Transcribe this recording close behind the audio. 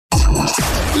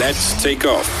Let's take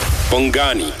off.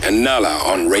 Bongani and Nala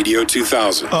on Radio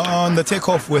 2000. On the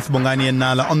takeoff with Bongani and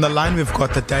Nala, on the line we've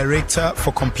got the Director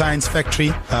for Compliance Factory,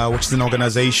 which is an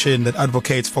organization that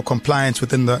advocates for compliance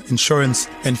within the insurance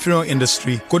and funeral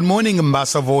industry. Good morning,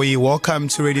 Mbasa Voyi. Welcome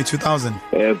to Radio 2000.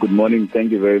 Good morning.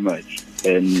 Thank you very much.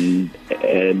 And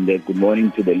good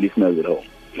morning to the listeners at home.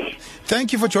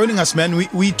 Thank you for joining us, man.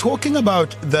 We're talking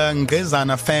about the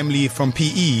Ngqezana family from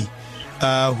PE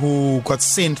who got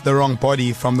sent the wrong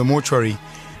body from the mortuary.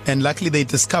 And luckily they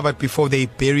discovered before they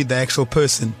buried the actual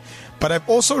person. But I've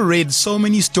also read so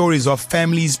many stories of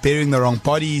families burying the wrong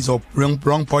bodies or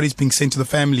wrong bodies being sent to the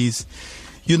families.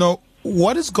 You know,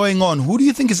 what is going on? Who do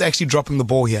you think is actually dropping the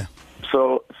ball here?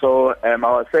 So I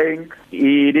was saying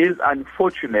it is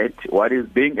unfortunate what is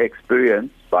being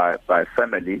experienced by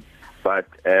family, but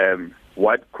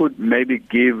what could maybe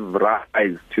give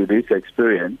rise to this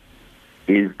experience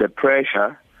is the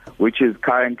pressure which is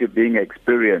currently being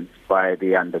experienced by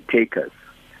the undertakers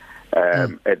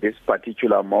at this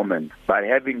particular moment. But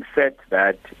having said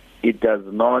that, it does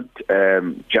not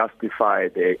justify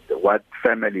what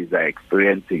families are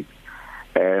experiencing.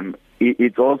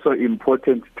 It's also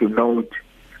important to note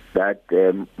that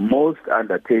most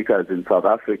undertakers in South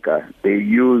Africa, they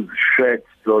use shared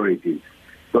storages.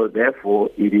 So therefore,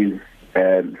 it is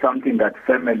something that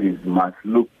families must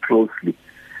look closely.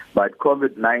 But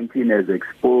COVID-19 has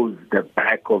exposed the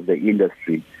back of the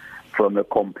industry from a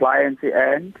compliance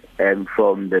end and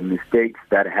from the mistakes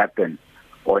that happen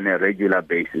on a regular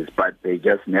basis, but they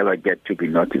just never get to be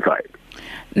notified.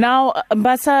 Now,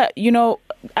 Mbasa, you know,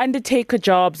 undertaker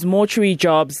jobs, mortuary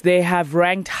jobs, they have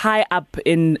ranked high up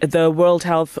in the World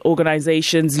Health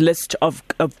Organization's list of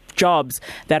jobs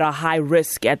that are high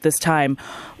risk at this time.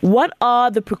 What are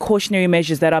the precautionary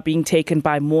measures that are being taken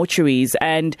by mortuaries,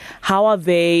 and how are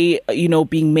they, you know,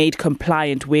 being made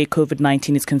compliant where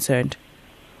COVID-19 is concerned?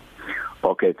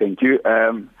 Okay, thank you.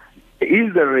 There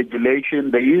is a regulation,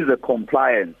 there is a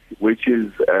compliance which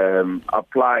is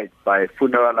applied by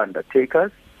funeral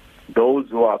undertakers, those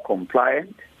who are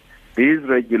compliant. These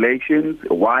regulations,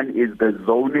 one is the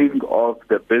zoning of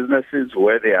the businesses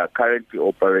where they are currently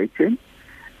operating.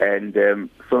 And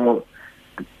so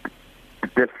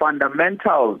the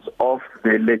fundamentals of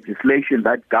the legislation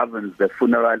that governs the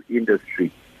funeral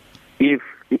industry, if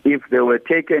they were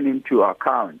taken into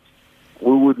account,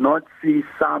 we would not see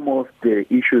some of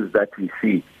the issues that we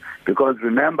see. Because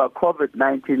remember,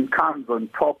 COVID-19 comes on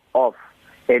top of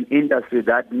an industry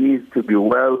that needs to be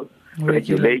well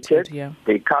regulated. Yeah.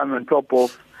 They come on top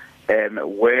of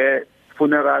where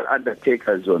funeral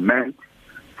undertakers were meant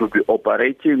to be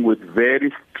operating with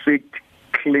very strict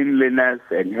cleanliness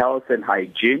and health and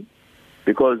hygiene.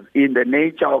 Because in the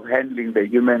nature of handling the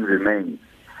human remains,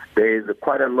 there is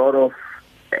quite a lot of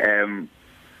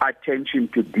attention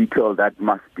to detail that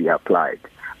must be applied.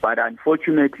 But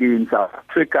unfortunately in South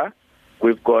Africa,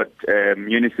 we've got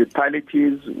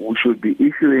municipalities who should be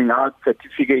issuing out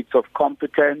certificates of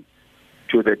competence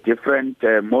to the different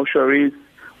mortuaries.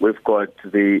 We've got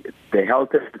the health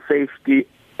and safety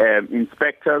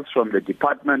inspectors from the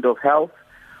Department of Health,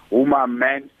 whom are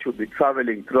meant to be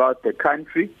traveling throughout the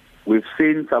country. We've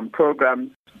seen some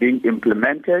programs being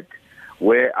implemented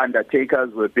where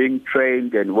undertakers were being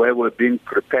trained and where we're being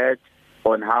prepared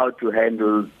on how to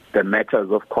handle the matters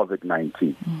of COVID-19.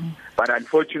 Mm-hmm. But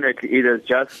unfortunately, it has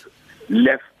just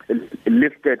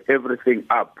lifted everything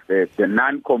up. The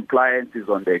non-compliance is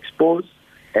on the expose,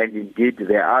 and indeed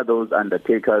there are those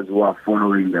undertakers who are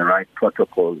following the right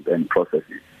protocols and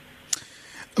processes.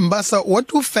 Mbasa, what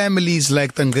do families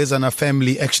like the Ngqezana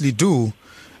family actually do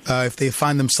if they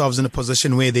find themselves in a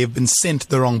position where they've been sent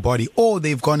the wrong body or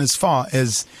they've gone as far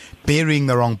as burying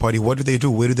the wrong body? What do they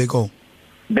do? Where do they go?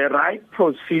 The right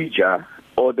procedure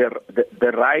or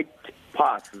the right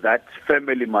path that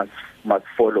family must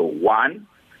follow. One,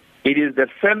 it is the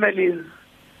family's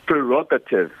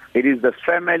prerogative. It is the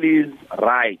family's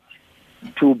right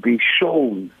to be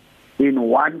shown in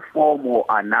one form or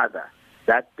another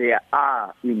that they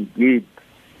are indeed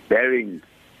bearing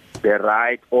the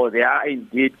right, or they are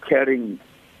indeed carrying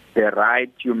the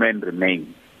right human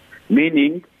remains.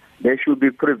 Meaning, there should be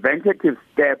preventative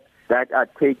steps that are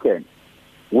taken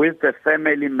with the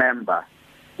family member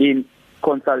in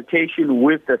consultation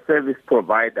with the service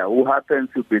provider, who happens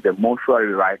to be the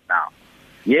mortuary right now.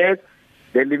 Yes,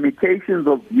 the limitations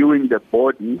of viewing the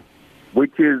body,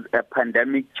 which is a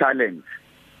pandemic challenge,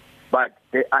 but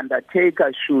the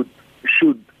undertaker should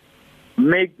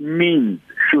make means,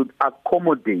 should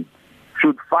accommodate,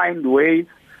 should find ways.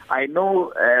 I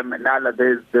know, Nala,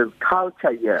 there's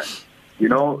culture here, you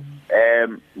know,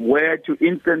 where to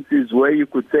instances where you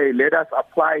could say, let us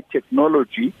apply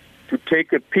technology to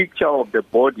take a picture of the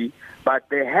body, but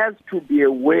there has to be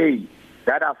a way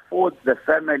that affords the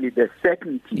family the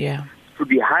certainty to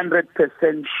be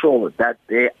 100% sure that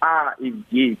they are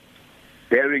indeed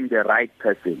burying the right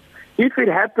person. If it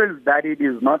happens that it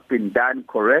has not been done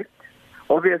correct,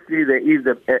 obviously there is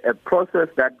a process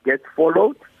that gets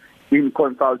followed in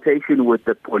consultation with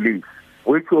the police,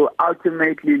 which will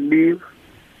ultimately mean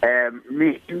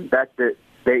that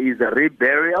there is a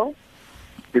reburial,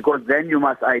 because then you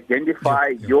must identify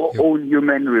your own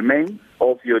human remains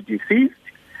of your deceased,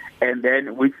 and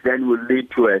then which then will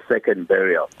lead to a second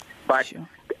burial. But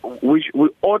we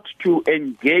ought to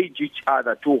engage each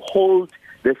other,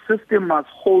 the system must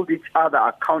hold each other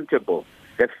accountable.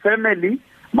 The family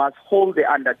must hold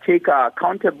the undertaker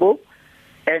accountable,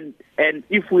 and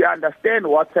if we understand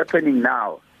what's happening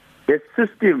now, the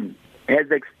system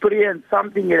has experienced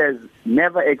something it has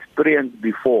never experienced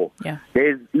before.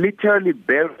 There's literally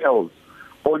burials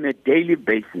on a daily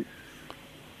basis.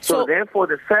 So therefore,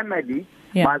 the family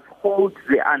must hold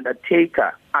the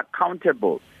undertaker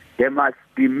accountable. There must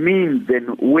be means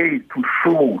and ways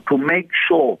to make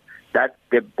sure that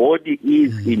the body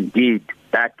is indeed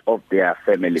that of their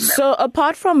family member. So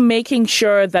apart from making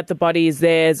sure that the body is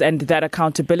theirs and that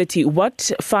accountability,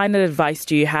 what final advice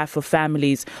do you have for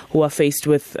families who are faced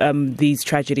with these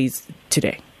tragedies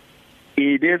today?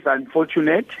 It is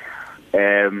unfortunate,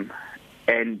 and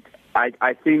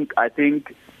I think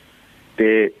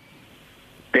there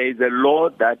is a law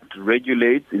that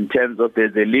regulates in terms of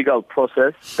there's a legal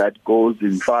process that goes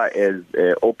in far as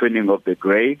opening of the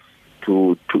grave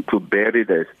to bury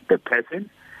the person.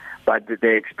 But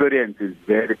the experience is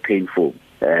very painful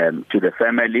to the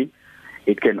family.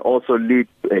 It can also lead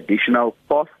to additional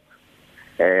costs.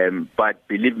 But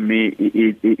believe me,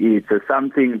 it's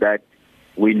something that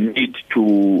we need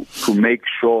to make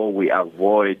sure we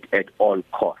avoid at all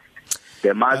costs.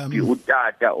 There must be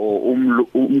utata or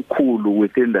umkhulu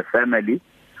within the family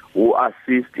who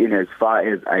assist in as far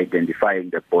as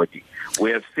identifying the body. We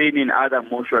have seen in other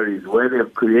mortuaries where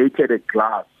they've created a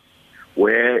glass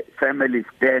where families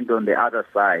stand on the other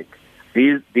side.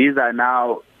 These are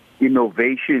now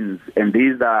innovations, and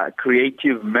these are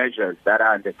creative measures that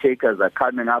undertakers are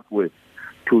coming up with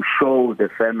to show the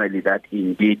family that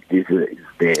indeed this is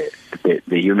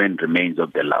the human remains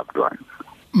of the loved ones.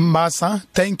 Mbasa,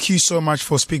 thank you so much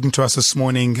for speaking to us this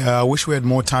morning. I wish we had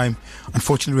more time.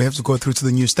 Unfortunately, we have to go through to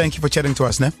the news. Thank you for chatting to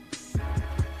us, Ne?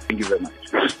 Thank you very much.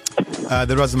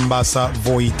 There was Mbasa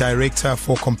Voyi, Director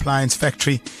for Compliance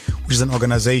Factory, which is an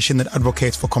organization that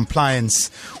advocates for compliance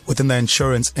within the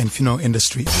insurance and funeral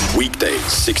industry. Weekdays,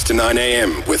 6 to 9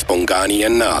 a.m. with Bongani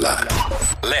and Nala.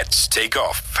 Let's take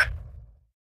off.